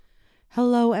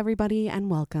Hello, everybody, and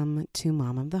welcome to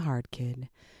Mom of the Hard Kid.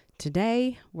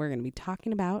 Today, we're going to be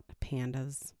talking about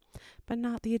pandas, but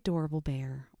not the adorable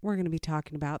bear. We're going to be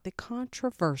talking about the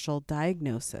controversial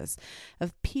diagnosis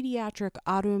of pediatric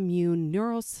autoimmune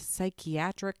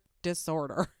neuropsychiatric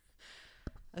disorder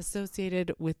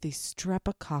associated with the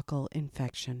streptococcal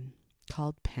infection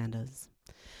called PANDAS.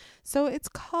 So it's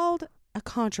called a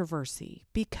controversy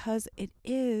because it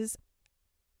is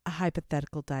a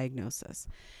hypothetical diagnosis.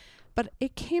 But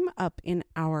it came up in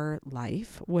our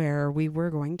life where we were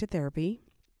going to therapy,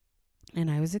 and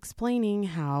I was explaining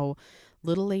how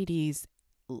little lady's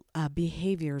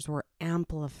behaviors were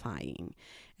amplifying.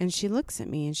 And she looks at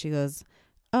me and she goes,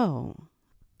 "Oh,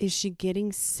 is she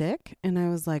getting sick?" And I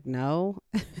was like, "No."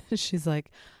 She's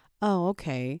like, "Oh,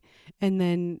 okay." And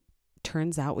then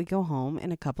turns out we go home,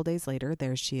 and a couple days later,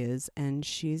 there she is, and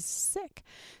she's sick.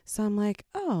 So I'm like,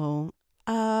 "Oh,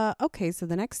 okay." So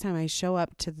the next time I show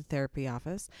up to the therapy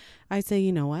office, I say,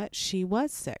 "You know what? She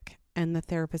was sick." And the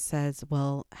therapist says,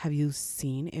 "Well, have you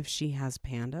seen if she has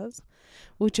pandas?"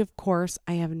 Which, of course,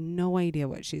 I have no idea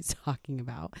what she's talking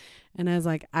about. And I was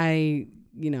like, I'm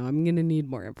going to need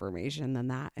more information than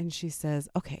that. And she says,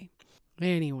 "Okay."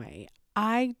 Anyway,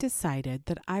 I decided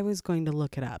that I was going to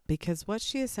look it up because what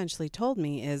she essentially told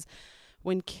me is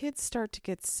when kids start to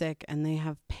get sick and they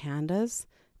have pandas,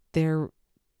 they're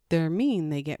mean.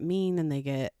 They get mean and they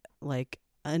get like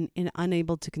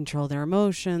unable to control their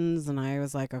emotions. And I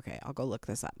was like, okay, I'll go look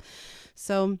this up.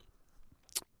 So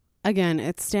again,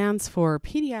 it stands for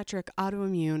pediatric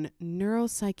autoimmune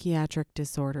neuropsychiatric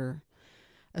disorder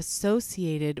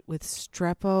associated with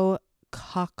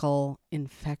streptococcal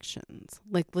infections.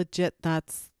 Like legit,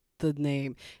 that's the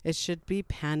name. It should be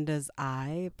Panda's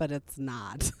eye, but it's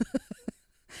not.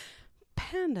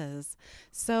 Pandas.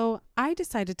 So I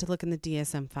decided to look in the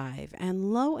DSM-5,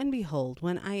 and lo and behold,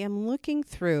 when I am looking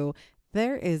through,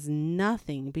 there is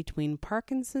nothing between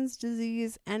Parkinson's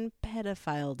disease and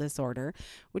pedophile disorder,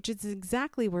 which is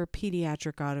exactly where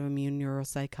pediatric autoimmune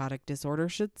neuropsychotic disorder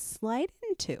should slide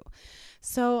into.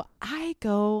 So I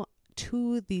go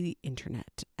to the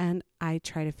internet and I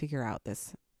try to figure out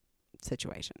this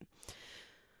situation.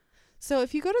 So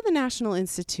if you go to the National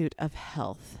Institute of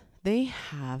Health, they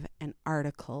have an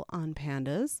article on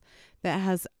pandas that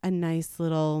has a nice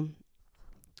little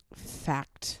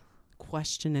fact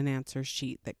question and answer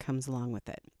sheet that comes along with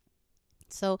it.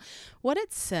 So what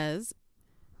it says,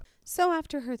 so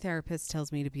after her therapist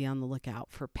tells me to be on the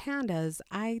lookout for pandas,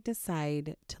 I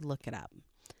decide to look it up.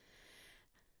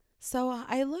 So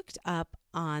I looked up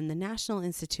on the National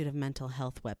Institute of Mental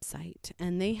Health website,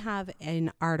 and they have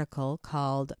an article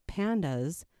called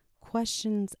Pandas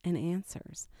Questions and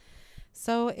Answers.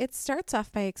 So it starts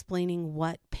off by explaining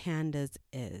what pandas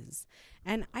is.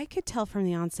 And I could tell from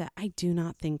the onset, I do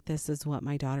not think this is what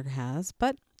my daughter has,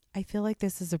 but I feel like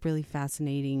this is a really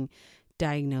fascinating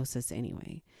diagnosis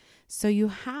anyway. So you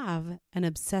have an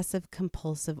obsessive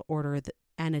compulsive order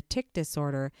and a tic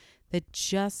disorder that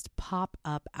just pop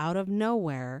up out of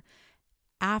nowhere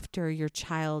after your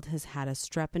child has had a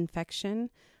strep infection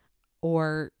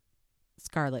or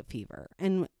scarlet fever.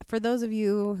 And for those of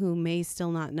you who may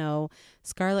still not know,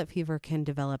 scarlet fever can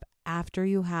develop after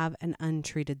you have an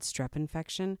untreated strep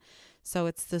infection. So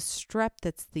it's the strep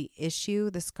that's the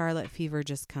issue. The scarlet fever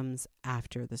just comes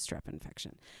after the strep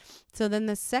infection. So then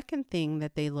the second thing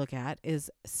that they look at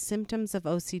is symptoms of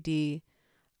OCD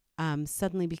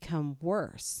suddenly become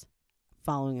worse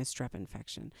following a strep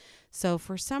infection. So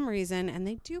for some reason, and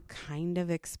they do kind of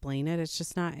explain it, it's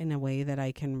just not in a way that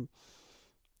I can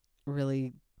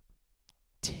really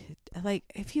like.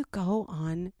 If you go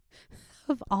on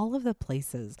of all of the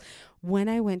places, when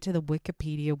I went to the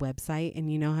Wikipedia website,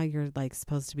 and you know how you're like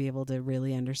supposed to be able to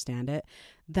really understand it,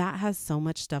 that has so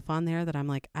much stuff on there that I'm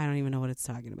like, I don't even know what it's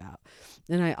talking about.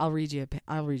 And I'll read you a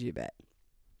bit.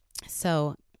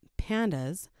 So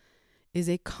pandas is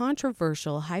a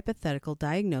controversial hypothetical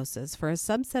diagnosis for a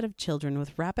subset of children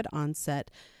with rapid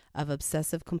onset of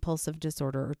obsessive compulsive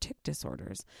disorder or tic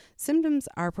disorders. Symptoms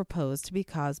are proposed to be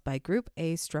caused by group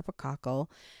A streptococcal,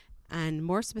 and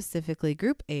more specifically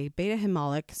group A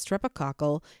beta-hemolytic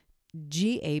streptococcal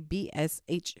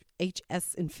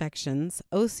GABSHS infections.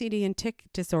 OCD and tic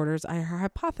disorders are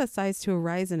hypothesized to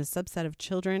arise in a subset of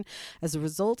children as a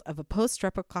result of a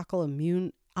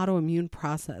post-streptococcal autoimmune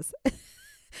process.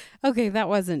 Okay, that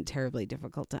wasn't terribly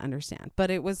difficult to understand,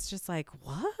 but it was just like,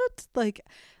 what? Like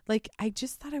I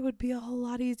just thought it would be a whole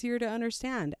lot easier to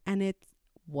understand, and it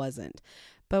wasn't.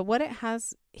 But what it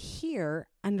has here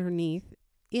underneath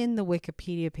in the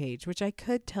Wikipedia page, which I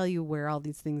could tell you where all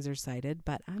these things are cited,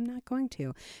 but I'm not going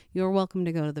to. You're welcome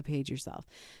to go to the page yourself.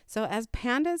 So as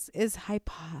PANDAS is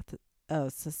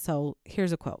So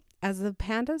here's a quote. As the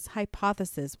PANDAS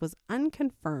hypothesis was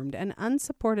unconfirmed and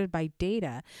unsupported by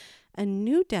data, a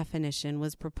new definition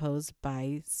was proposed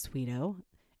by Susan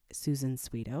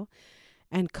Sweeto,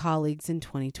 and colleagues in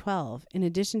 2012, in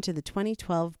addition to the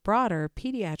 2012 broader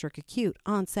pediatric acute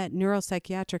onset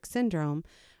neuropsychiatric syndrome,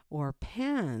 or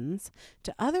PANS,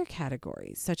 to other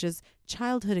categories such as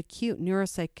childhood acute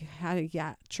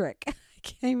neuropsychiatric, I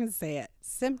can't even say it,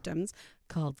 symptoms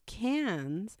called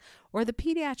CANS, or the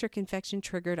pediatric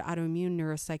infection-triggered autoimmune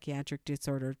neuropsychiatric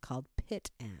disorder called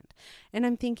PIT-AND. And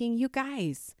I'm thinking, you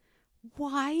guys,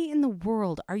 why in the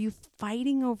world are you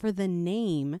fighting over the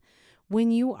name when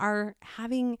you are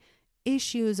having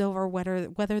issues over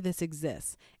whether this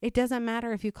exists? It doesn't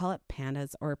matter if you call it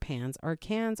PANDAS or PANS or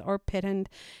CANS or PIT-AND.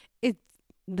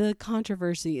 The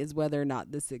controversy is whether or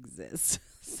not this exists.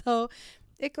 So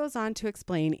it goes on to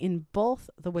explain in both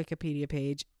the Wikipedia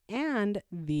page and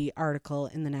the article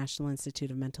in the National Institute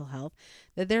of Mental Health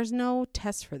that there's no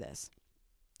test for this.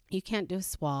 You can't do a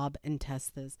swab and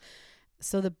test this.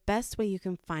 So the best way you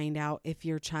can find out if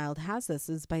your child has this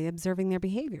is by observing their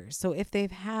behaviors. So if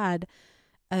they've had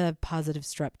a positive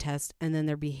strep test and then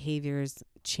their behaviors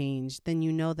change, then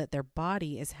you know that their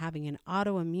body is having an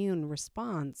autoimmune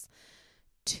response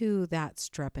to that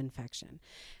strep infection.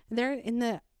 There in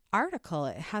the article,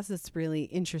 it has this really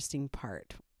interesting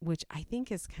part, which I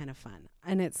think is kind of fun.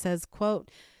 And it says, quote,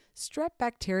 strep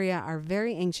bacteria are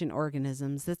very ancient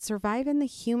organisms that survive in the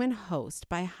human host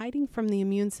by hiding from the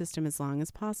immune system as long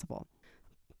as possible.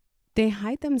 They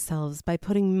hide themselves by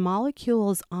putting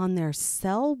molecules on their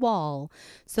cell wall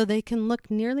so they can look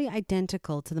nearly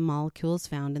identical to the molecules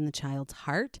found in the child's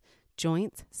heart,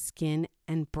 joints, skin,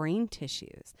 and brain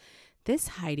tissues. This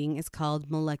hiding is called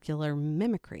molecular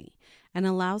mimicry and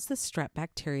allows the strep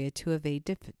bacteria to evade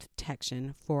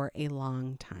detection for a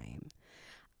long time.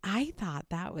 I thought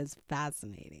that was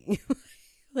fascinating.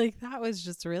 That was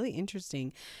just really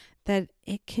interesting that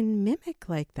it can mimic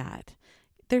like that.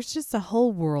 There's just a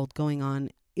whole world going on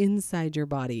inside your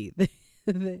body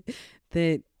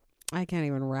that I can't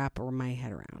even wrap my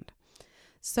head around.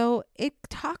 So it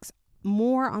talks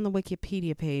more on the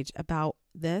Wikipedia page about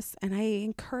this, and I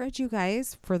encourage you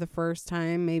guys for the first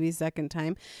time, maybe second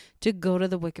time, to go to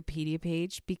the Wikipedia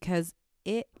page because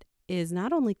it is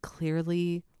not only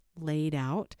clearly laid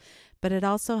out, but it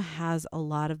also has a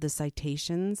lot of the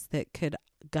citations that could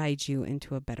guide you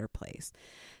into a better place.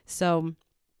 So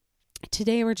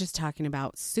today we're just talking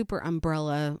about super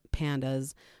umbrella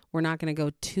PANDAS. We're not going to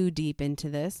go too deep into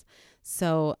this.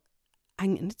 So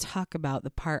I'm going to talk about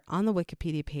the part on the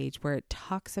Wikipedia page where it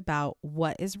talks about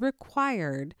what is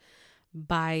required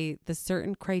by the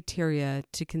certain criteria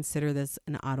to consider this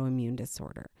an autoimmune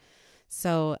disorder.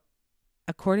 So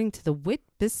according to the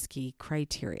Whitbisky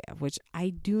criteria, which I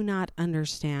do not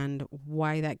understand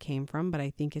why that came from, but I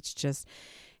think it's just,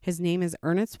 his name is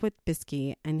Ernest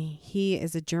Whitbisky, and he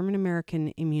is a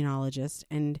German-American immunologist,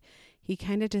 and he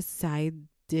kind of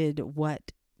decided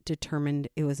what determined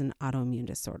it was an autoimmune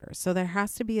disorder. So there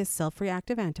has to be a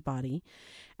self-reactive antibody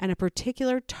and a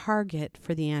particular target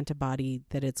for the antibody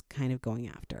that it's kind of going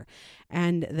after,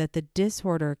 and that the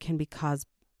disorder can be caused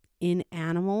in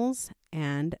animals.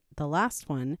 And the last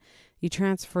one, you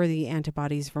transfer the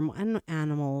antibodies from one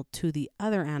animal to the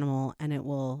other animal and it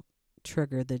will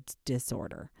trigger the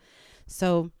disorder.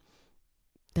 So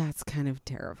that's kind of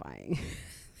terrifying.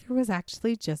 There was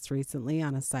actually just recently,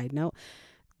 on a side note,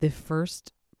 the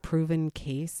first proven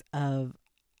case of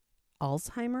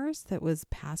Alzheimer's that was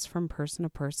passed from person to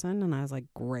person. And I was like,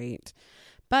 great.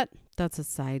 But that's a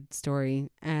side story.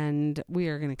 And we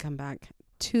are going to come back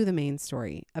to the main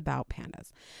story about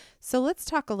PANDAS. So let's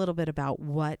talk a little bit about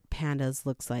what PANDAS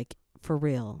looks like for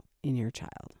real in your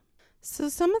child. So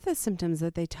some of the symptoms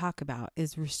that they talk about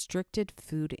is restricted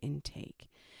food intake,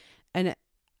 an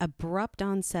abrupt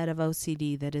onset of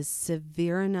OCD that is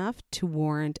severe enough to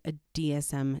warrant a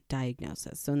DSM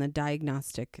diagnosis. So in the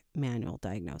diagnostic manual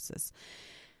diagnosis,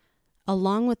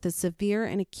 along with the severe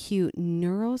and acute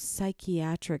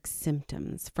neuropsychiatric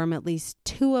symptoms from at least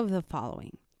two of the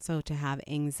following. So to have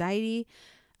anxiety,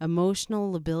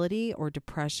 emotional lability or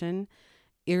depression,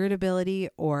 irritability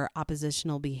or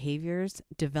oppositional behaviors,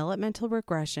 developmental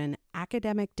regression,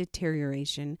 academic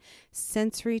deterioration,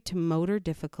 sensory or motor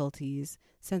difficulties,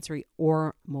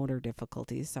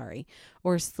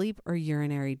 or sleep or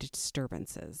urinary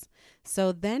disturbances.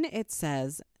 So then it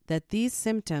says that these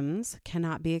symptoms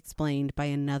cannot be explained by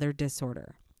another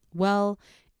disorder. Well,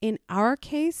 in our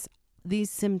case,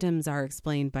 these symptoms are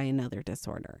explained by another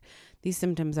disorder. These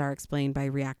symptoms are explained by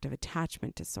reactive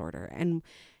attachment disorder. And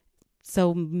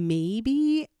so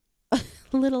maybe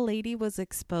little lady was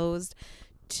exposed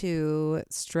to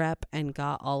strep and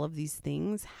got all of these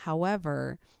things.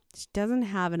 However, she doesn't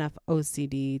have enough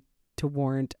OCD to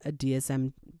warrant a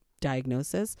DSM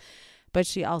diagnosis, but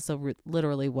she also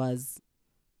literally was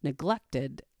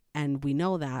neglected, and we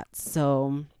know that.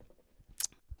 So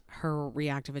her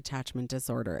reactive attachment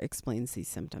disorder explains these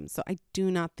symptoms. So I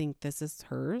do not think this is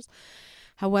hers.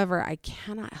 However, I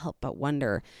cannot help but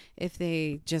wonder if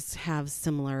they just have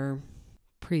similar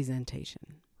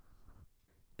presentation.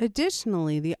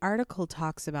 Additionally, the article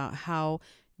talks about how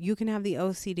you can have the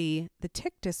OCD, the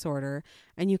tic disorder,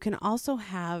 and you can also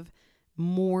have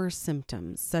more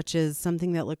symptoms, such as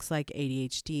something that looks like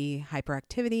ADHD,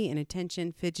 hyperactivity,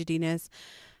 inattention, fidgetiness,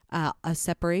 a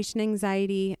separation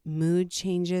anxiety, mood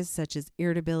changes such as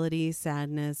irritability,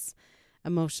 sadness,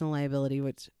 emotional lability,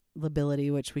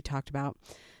 which we talked about,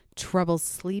 trouble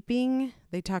sleeping.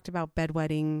 They talked about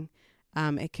bedwetting.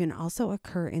 It can also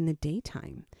occur in the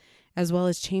daytime, as well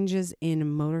as changes in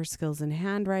motor skills and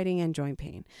handwriting and joint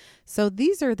pain. So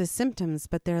these are the symptoms,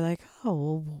 but they're like,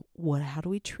 oh, well, how do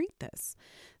we treat this?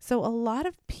 So a lot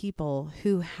of people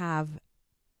who have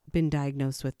been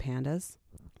diagnosed with PANDAS,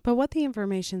 but what the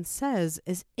information says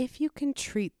is if you can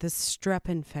treat the strep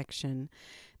infection,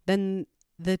 then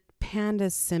the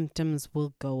PANDAS symptoms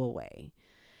will go away.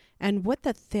 And what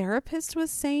the therapist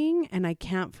was saying, and I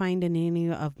can't find in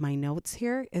any of my notes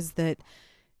here, is that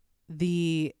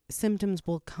the symptoms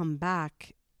will come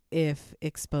back if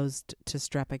exposed to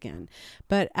strep again.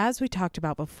 But as we talked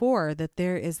about before, that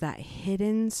there is that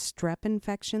hidden strep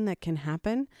infection that can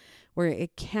happen where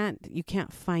you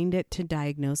can't find it to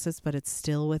diagnosis, but it's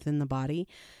still within the body.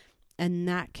 And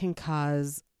that can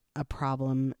cause a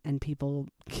problem, and people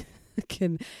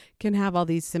can have all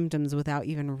these symptoms without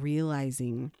even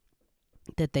realizing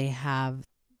that they have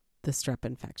the strep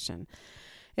infection.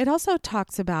 It also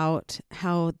talks about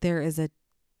how there is a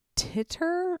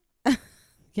titer,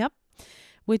 yep,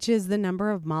 which is the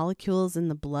number of molecules in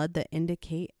the blood that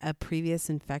indicate a previous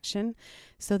infection.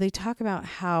 So they talk about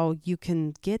how you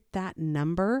can get that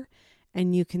number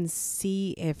and you can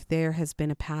see if there has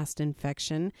been a past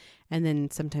infection. And then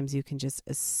sometimes you can just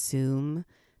assume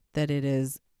that it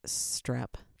is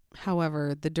strep.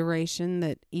 However, the duration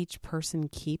that each person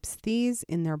keeps these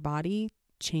in their body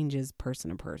changes person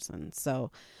to person.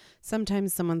 So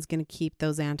sometimes someone's going to keep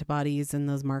those antibodies and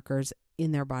those markers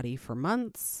in their body for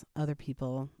months. Other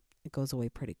people, it goes away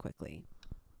pretty quickly.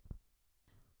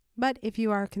 But if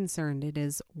you are concerned, it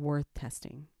is worth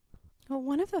testing. Well,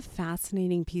 one of the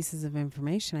fascinating pieces of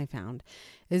information I found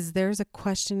is there's a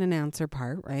question and answer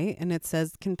part, right? And it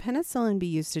says, can penicillin be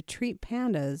used to treat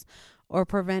PANDAS or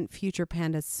prevent future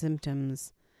PANDAS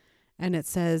symptoms? And it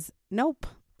says, nope.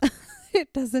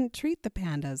 It doesn't treat the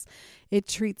PANDAS. It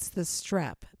treats the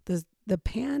strep. The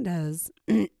PANDAS,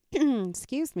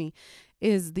 excuse me,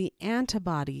 is the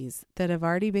antibodies that have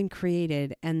already been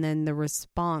created and then the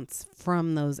response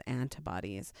from those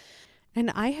antibodies.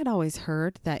 And I had always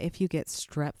heard that if you get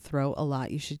strep throat a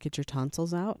lot, you should get your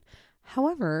tonsils out.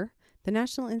 However, the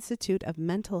National Institute of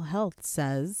Mental Health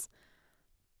says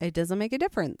it doesn't make a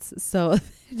difference. So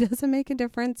it doesn't make a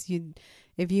difference.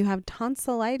 If you have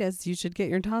tonsillitis, you should get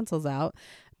your tonsils out,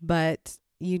 but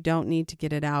you don't need to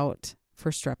get it out for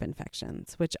strep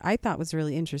infections, which I thought was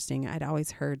really interesting. I'd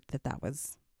always heard that that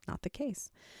was not the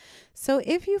case. So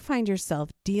if you find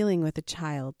yourself dealing with a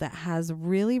child that has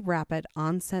really rapid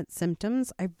onset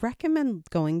symptoms, I recommend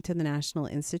going to the National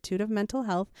Institute of Mental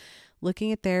Health,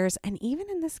 looking at theirs, and even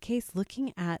in this case,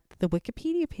 looking at the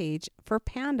Wikipedia page for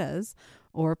PANDAS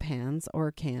or PANS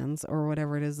or CANS or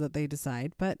whatever it is that they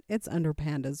decide, but it's under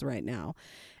PANDAS right now.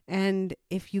 And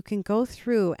if you can go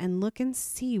through and look and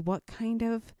see what kind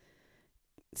of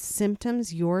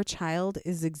symptoms your child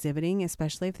is exhibiting,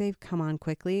 especially if they've come on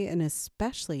quickly and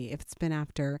especially if it's been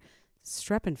after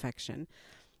strep infection.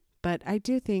 But I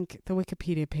do think the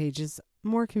Wikipedia page is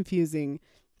more confusing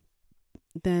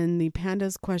than the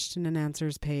PANDAS question and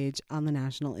answers page on the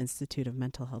National Institute of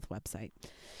Mental Health website.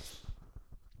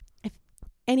 If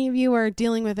any of you are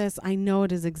dealing with this, I know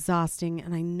it is exhausting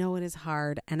and I know it is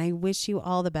hard, and I wish you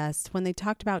all the best. When they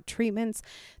talked about treatments,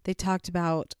 they talked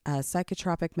about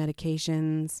psychotropic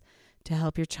medications to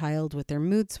help your child with their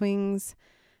mood swings.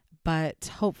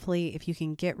 But hopefully, if you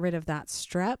can get rid of that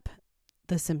strep,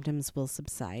 the symptoms will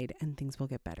subside and things will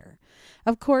get better.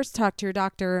 Of course, talk to your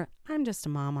doctor. I'm just a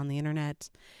mom on the internet,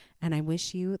 and I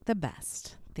wish you the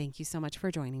best. Thank you so much for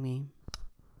joining me.